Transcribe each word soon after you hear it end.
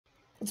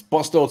Let's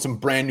bust out some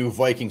brand new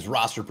Vikings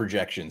roster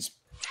projections.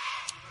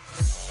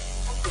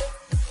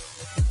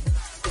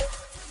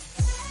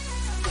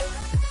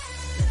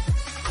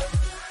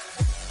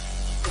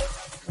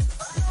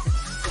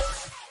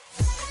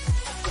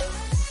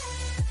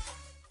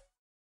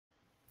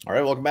 All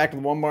right, welcome back to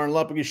the Onebar and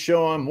Lupagus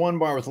show. I'm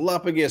Onebar with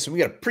Lupagus, and we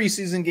got a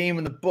preseason game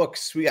in the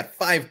books. We got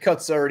 5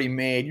 cuts already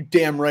made. You're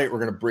damn right we're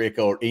going to break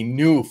out a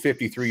new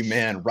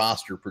 53-man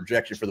roster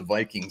projection for the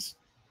Vikings.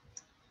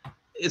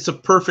 It's a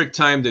perfect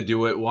time to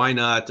do it. Why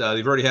not?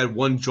 They've already had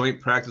one joint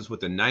practice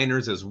with the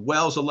Niners as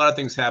well, so a lot of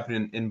things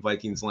happening in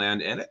Vikings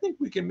land, and I think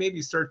we can maybe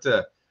this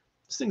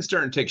thing's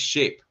starting to take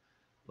shape.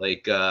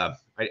 Like,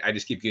 I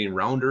just keep getting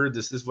rounder.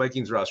 This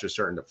Vikings roster is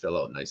starting to fill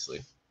out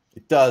nicely.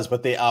 It does,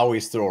 but they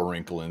always throw a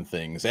wrinkle in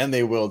things, and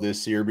they will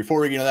this year. Before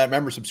we get into that,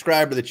 remember,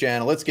 subscribe to the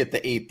channel. Let's get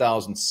to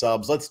 8,000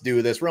 subs. Let's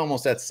do this. We're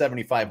almost at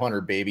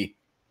 7,500, baby.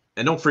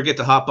 And don't forget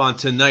to hop on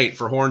tonight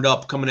for Horned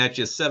Up, coming at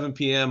you 7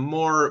 p.m.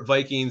 More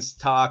Vikings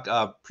talk,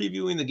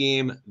 previewing the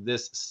game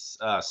this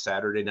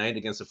Saturday night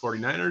against the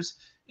 49ers,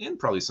 and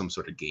probably some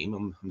sort of game,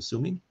 I'm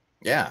assuming.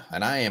 Yeah,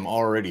 and I am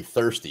already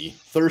thirsty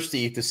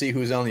to see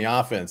who's on the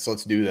offense.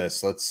 Let's do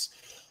this. Let's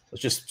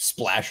just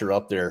splash her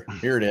up there.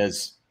 Here it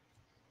is.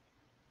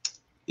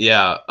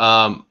 Yeah.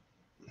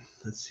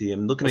 Let's see.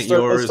 I'm looking at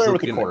yours. Let's start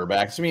with the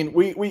quarterbacks. I mean,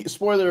 we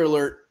spoiler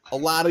alert, a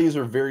lot of these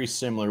are very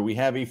similar. We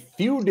have a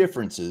few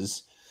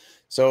differences.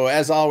 So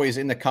as always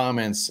in the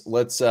comments,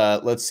 let's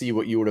see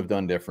what you would have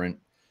done different.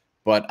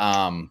 But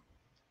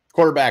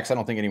quarterbacks, I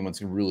don't think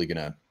anyone's really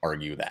gonna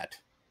argue that.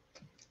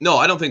 No,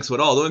 I don't think so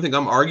at all. The only thing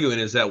I'm arguing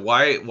is that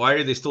why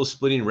are they still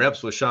splitting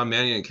reps with Sean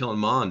Mannion and Kellen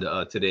Mond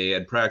today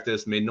at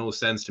practice? Made no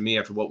sense to me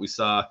after what we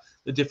saw.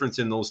 The difference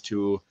in those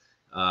two.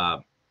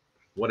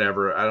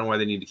 Whatever. I don't know why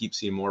they need to keep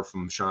seeing more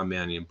from Sean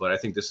Mannion, but I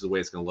think this is the way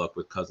it's going to look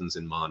with Cousins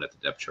and Mond at the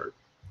depth chart.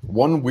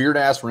 One weird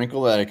ass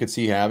wrinkle that I could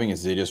see having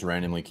is they just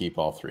randomly keep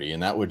all 3,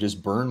 and that would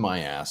just burn my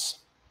ass.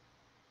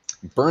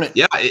 Burn it.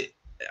 Yeah,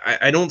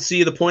 I don't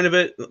see the point of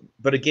it,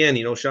 but again,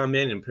 Sean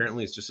Mannion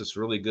apparently is just this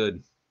really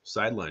good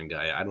sideline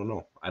guy. I don't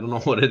know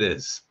what it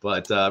is,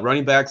 but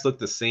running backs look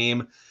the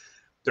same.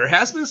 There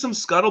has been some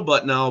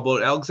scuttlebutt now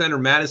about Alexander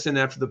Mattison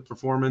after the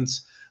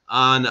performance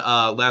on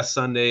last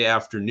Sunday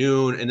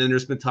afternoon, and then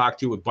there's been talk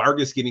too with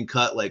Vargas getting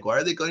cut. Like, why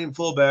are they cutting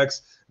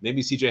fullbacks?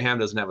 Maybe CJ Ham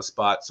doesn't have a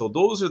spot. So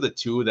those are the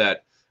two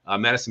that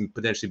Madison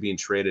potentially being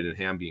traded and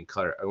Ham being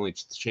cut are only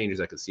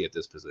changes I could see at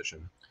this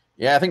position.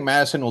 Yeah, I think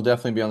Madison will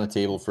definitely be on the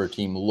table for a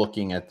team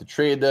looking at the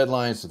trade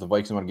deadlines if the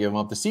Vikings want to give him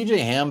up. The CJ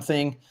Ham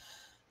thing,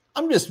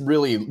 I'm just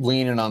really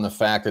leaning on the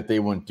fact that they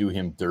wouldn't do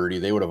him dirty.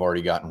 They would have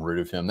already gotten rid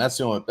of him. That's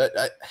the only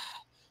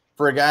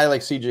for a guy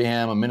like CJ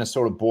Ham, a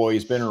Minnesota boy,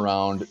 he's been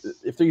around.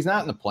 If he's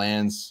not in the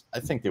plans, I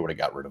think they would have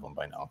got rid of him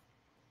by now.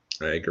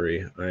 I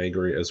agree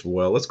as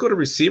well. Let's go to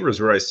receivers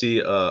where I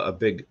see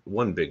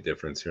one big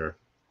difference here.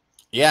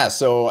 Yeah,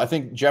 so I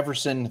think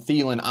Jefferson,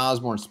 Thielen,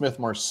 Osborne, Smith,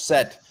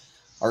 Marset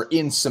are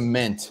in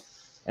cement.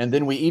 And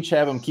then we each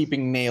have them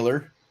keeping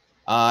Naylor.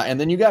 And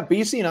then you got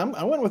BC, and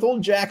I went with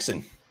old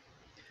Jackson.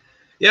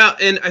 Yeah,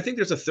 and I think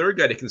there's a third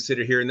guy to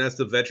consider here, and that's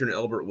the veteran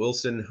Albert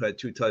Wilson, who had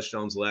 2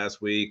 touchdowns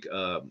last week.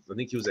 I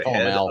think he was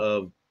ahead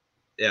of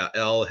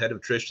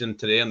Tristan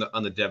today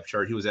on the depth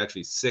chart. He was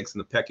actually 6th in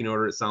the pecking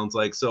order, it sounds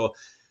like. So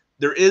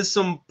there is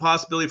some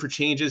possibility for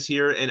changes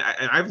here, and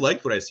I've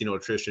liked what I've seen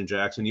with Tristan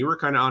Jackson. You were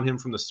kind of on him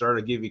from the start.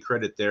 I give you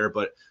credit there,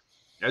 but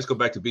I just go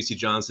back to BC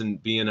Johnson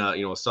being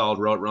a solid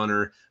route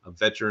runner, a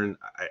veteran.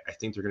 I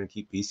think they're going to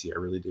keep BC. I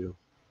really do.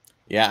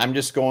 Yeah, I'm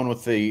just going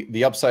with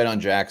the upside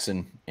on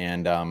Jackson,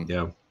 and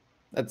yeah,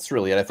 that's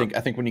really it. I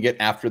think when you get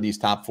after these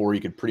top 4,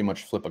 you could pretty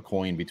much flip a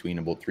coin between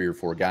about 3 or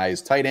 4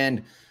 guys. Tight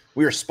end,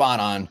 we were spot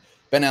on.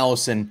 Ben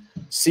Ellison,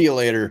 see you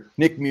later.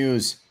 Nick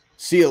Muse,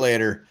 see you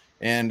later.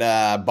 And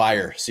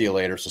Byer, see you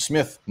later. So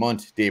Smith,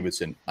 Munt,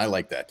 Davidson. I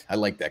like that. I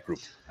like that group.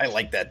 I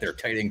like that their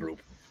tight end group.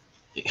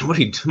 Oh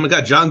my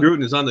God, John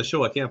Gruden is on the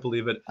show. I can't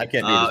believe it. I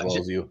can't do it as well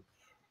as you.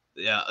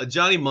 Yeah,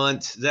 Johnny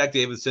Munt, Zach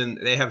Davidson,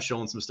 they have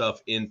shown some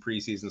stuff in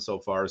preseason so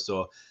far.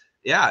 So,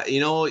 yeah,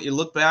 you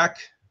look back.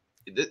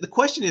 The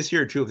question is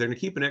here, too, if they're going to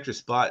keep an extra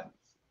spot,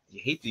 you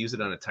hate to use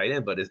it on a tight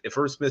end, but if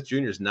Irv Smith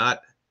Jr. is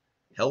not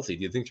healthy,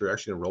 do you think they're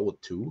actually going to roll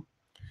with 2?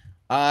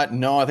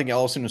 No, I think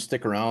Ellison will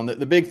stick around.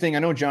 The big thing, I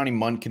know Johnny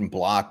Munt can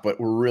block, but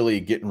we're really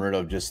getting rid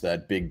of just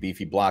that big,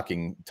 beefy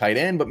blocking tight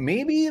end. But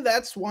maybe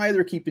that's why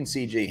they're keeping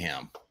CJ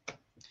Ham.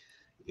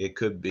 It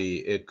could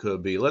be.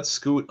 Let's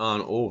scoot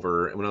on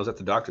over. And when I was at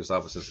the doctor's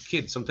office as a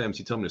kid, sometimes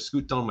he told me to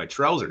scoot down my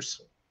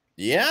trousers.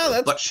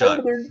 Yeah, that's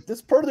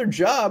part of their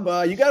job.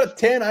 You got a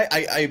 10.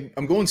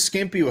 I'm going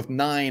skimpy with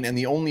 9, and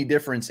the only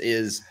difference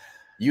is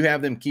you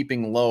have them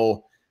keeping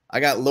Lowe. I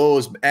got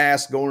Lowe's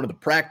ass going to the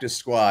practice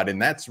squad, and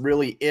that's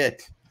really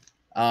it.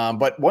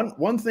 But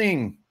one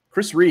thing,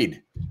 Chris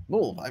Reed.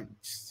 Well,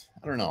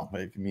 I don't know.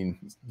 I mean,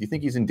 do you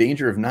think he's in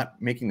danger of not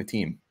making the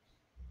team?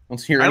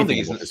 Let's hear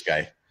anything about this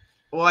guy.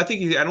 Well, I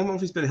don't know if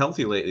he's been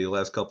healthy lately the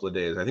last couple of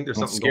days. I think there's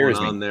something going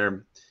on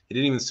there. He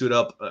didn't even suit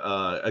up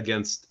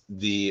against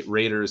the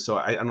Raiders, so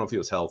I don't know if he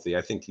was healthy.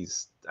 I think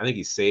he's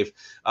he's safe.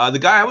 The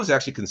guy I was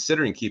actually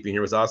considering keeping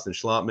here was Austin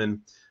Schlottman.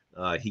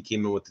 He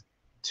came in with the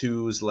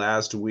 2s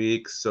last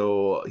week,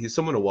 so he's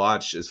someone to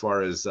watch as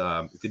far as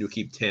if they do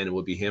keep 10, it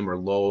would be him or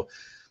Lowe.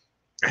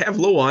 I have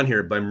Lowe on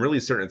here, but I'm really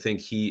starting to think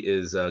he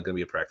is going to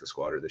be a practice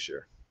squatter this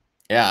year.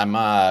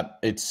 Yeah,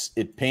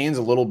 it pains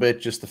a little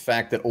bit just the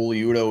fact that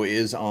Oliudo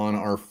is on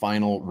our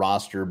final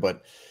roster,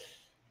 but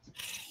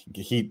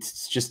you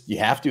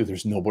have to.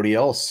 There's nobody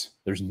else.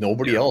 There's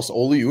nobody else.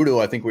 Oliudo,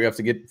 I think we have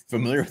to get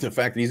familiar with the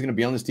fact that he's going to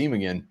be on this team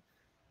again.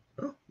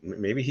 Well,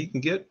 maybe he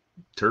can get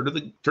turn of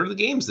the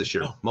games this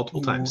year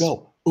multiple times.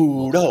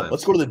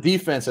 Let's go to the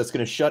defense that's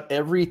going to shut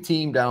every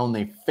team down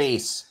they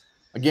face.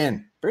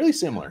 Again, fairly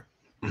similar.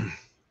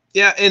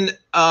 Yeah, and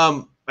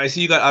I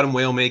see you got Adam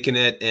Whale making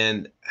it,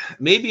 and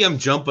maybe I'm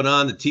jumping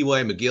on the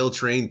T.Y. McGill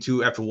train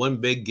too after one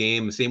big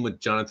game. Same with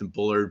Jonathan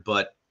Bullard,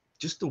 but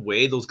just the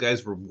way those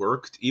guys were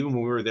worked, even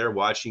when we were there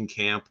watching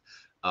camp,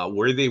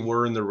 where they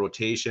were in the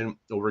rotation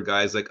over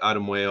guys like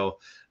Adam Whale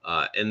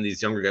and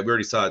these younger guys. We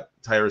already saw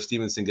Tyra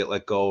Stevenson get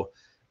let go.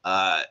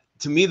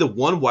 To me, the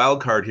one wild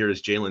card here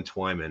is Jalen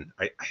Twyman.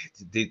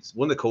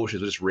 One of the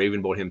coaches was just raving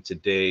about him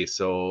today,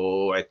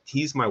 so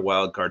he's my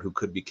wild card who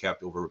could be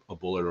kept over a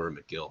Bullard or a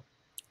McGill.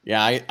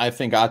 Yeah, I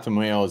think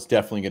Atameo is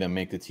definitely going to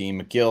make the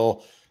team.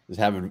 McGill is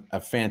having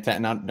a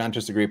fantastic, not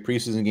just a great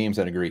preseason games,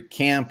 had a great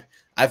camp.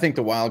 I think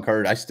the wild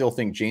card, I still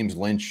think James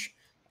Lynch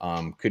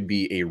could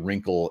be a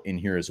wrinkle in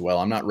here as well.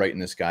 I'm not writing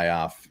this guy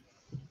off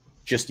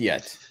just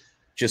yet.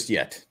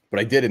 But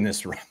I did in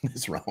this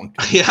round.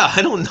 Yeah,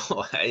 I don't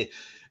know.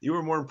 You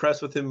were more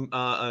impressed with him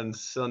on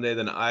Sunday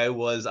than I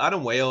was.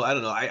 Adam Whale, I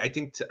don't know. I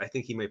think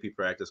he might be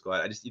practice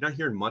squad. You're not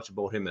hearing much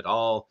about him at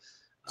all.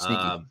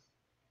 Sneaky.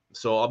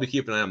 So I'll be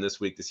keeping an eye on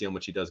this week to see how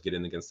much he does get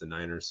in against the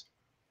Niners.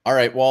 All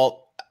right.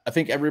 Well, I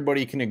think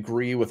everybody can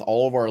agree with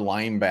all of our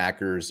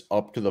linebackers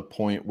up to the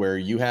point where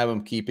you have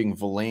him keeping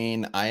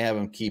Villain. I have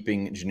him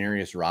keeping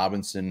Janarius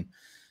Robinson.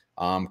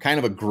 Kind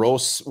of a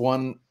gross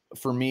one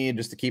for me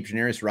just to keep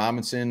Janarius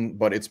Robinson,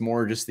 but it's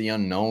more just the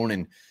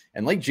unknown.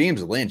 And like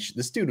James Lynch,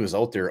 this dude was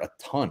out there a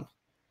ton.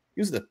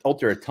 He was out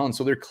there a ton.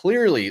 So they're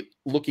clearly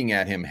looking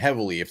at him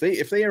heavily. If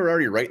they are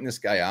already writing this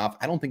guy off,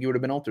 I don't think he would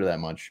have been out there that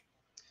much.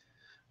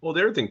 Well,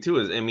 the other thing, too,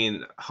 is, I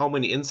mean, how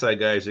many inside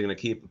guys are going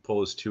to keep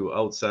opposed to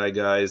outside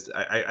guys?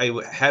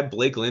 I had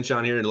Blake Lynch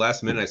on here, and the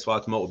last minute I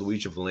swapped him out with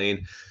Luigi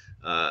Villain.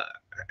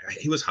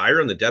 He was higher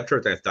on the depth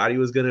chart than I thought he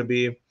was going to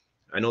be.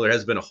 I know there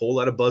has been a whole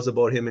lot of buzz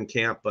about him in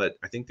camp, but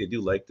I think they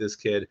do like this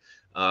kid.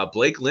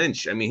 Blake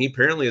Lynch, I mean, he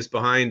apparently is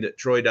behind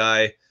Troy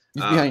Dye.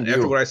 He's behind you.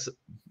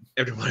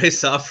 After what I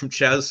saw from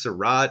Chaz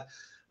Surratt,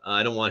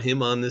 I don't want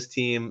him on this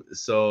team.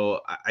 So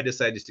I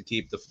decided just to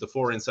keep the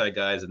 4 inside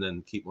guys and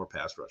then keep more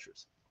pass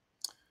rushers.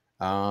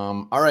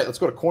 All right, let's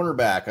go to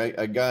cornerback.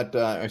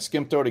 I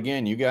skimped out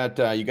again. You got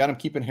him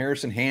keeping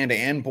Harrison Hand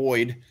and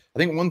Boyd. I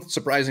think one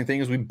surprising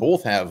thing is we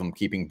both have him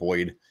keeping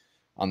Boyd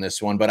on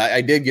this one, but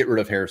I did get rid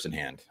of Harrison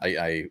Hand.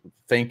 I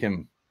thank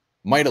him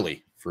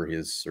mightily for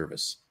his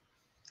service.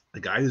 A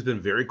guy who's been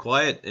very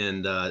quiet,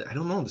 and I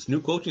don't know, this new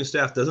coaching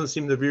staff doesn't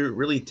seem to be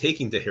really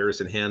taking to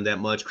Harrison Hand that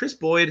much. Chris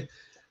Boyd,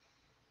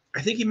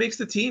 I think he makes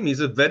the team. He's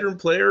a veteran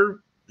player.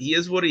 He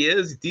is what he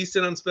is. He's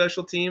decent on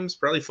special teams,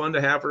 probably fun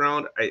to have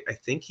around. I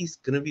think he's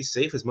going to be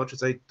safe as much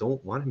as I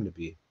don't want him to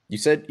be. You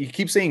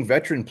keep saying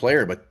veteran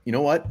player, but you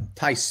know what?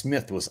 Ty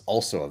Smith was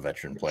also a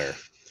veteran player.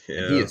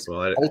 Yeah, he is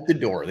out the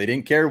door. They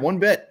didn't care one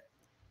bit.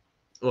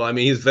 Well, I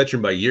mean, he's a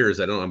veteran by years.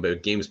 I don't know,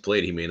 but games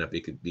played, he may not be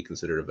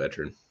considered a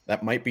veteran.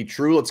 That might be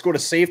true. Let's go to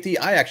safety.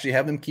 I actually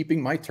have them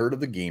keeping my turd of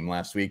the game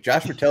last week.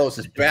 Josh Metellus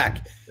is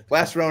back.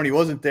 Last round, he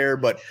wasn't there,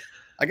 but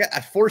I got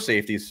 4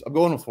 safeties. I'm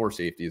going with 4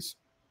 safeties.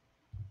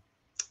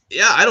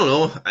 Yeah, I don't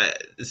know.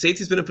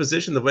 Safety's been a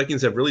position the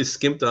Vikings have really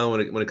skimped on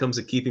when it comes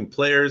to keeping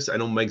players. I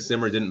know Mike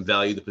Zimmer didn't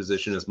value the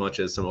position as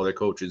much as some other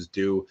coaches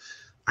do.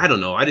 I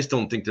don't know. I just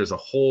don't think there's a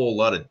whole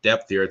lot of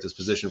depth here at this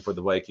position for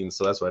the Vikings,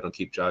 so that's why I don't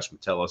keep Josh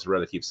Metellus. I'd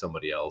rather keep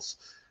somebody else.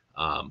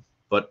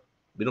 But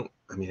we don't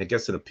 – I mean, I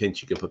guess in a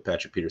pinch you could put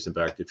Patrick Peterson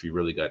back if you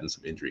really got in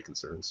some injury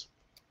concerns.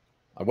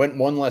 I went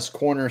one less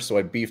corner, so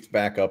I beefed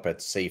back up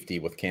at safety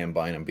with Cam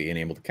Bynum being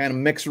able to kind of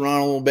mix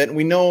around a little bit. And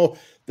we know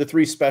the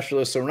 3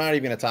 specialists, so we're not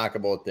even going to talk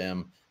about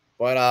them.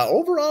 But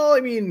overall,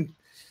 I mean,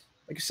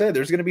 like I said,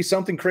 there's going to be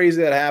something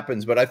crazy that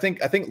happens. But I think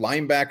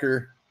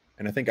linebacker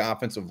and I think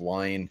offensive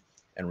line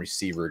and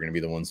receiver are going to be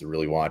the ones to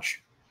really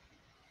watch.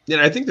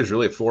 Yeah, I think there's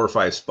really 4 or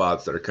 5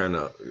 spots that are kind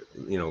of,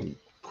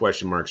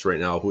 question marks right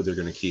now, who they're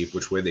going to keep,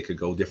 which way they could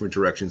go, different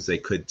directions they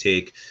could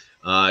take.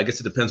 I guess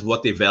it depends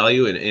what they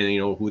value and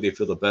who they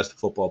feel the best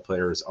football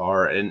players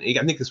are. And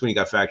I think that's when you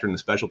got factored in the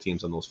special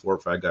teams on those 4 or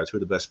 5 guys. Who are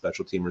the best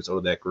special teamers out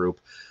of that group?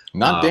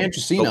 Not Dan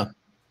Chisena.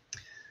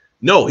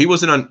 No, he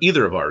wasn't on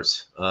either of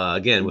ours.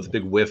 Again, with a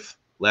big whiff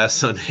last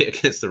Sunday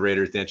against the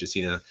Raiders, Dan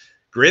Chisena.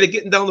 Great at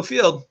getting down the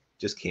field,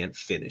 just can't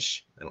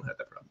finish. I don't have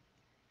that problem.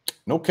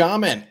 No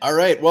comment. All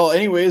right. Well,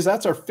 anyways,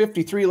 that's our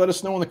 53. Let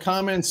us know in the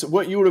comments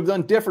what you would have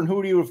done different.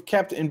 Who do you have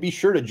kept? And be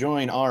sure to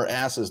join our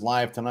asses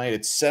live tonight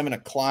at 7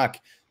 o'clock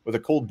with a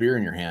cold beer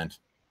in your hand.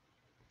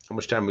 How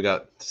much time we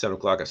got? 7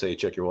 o'clock. I say you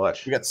check your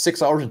watch. We got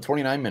 6 hours and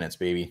 29 minutes,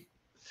 baby.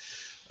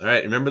 All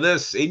right. Remember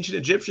this. Ancient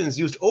Egyptians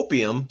used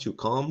opium to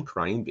calm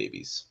crying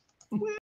babies.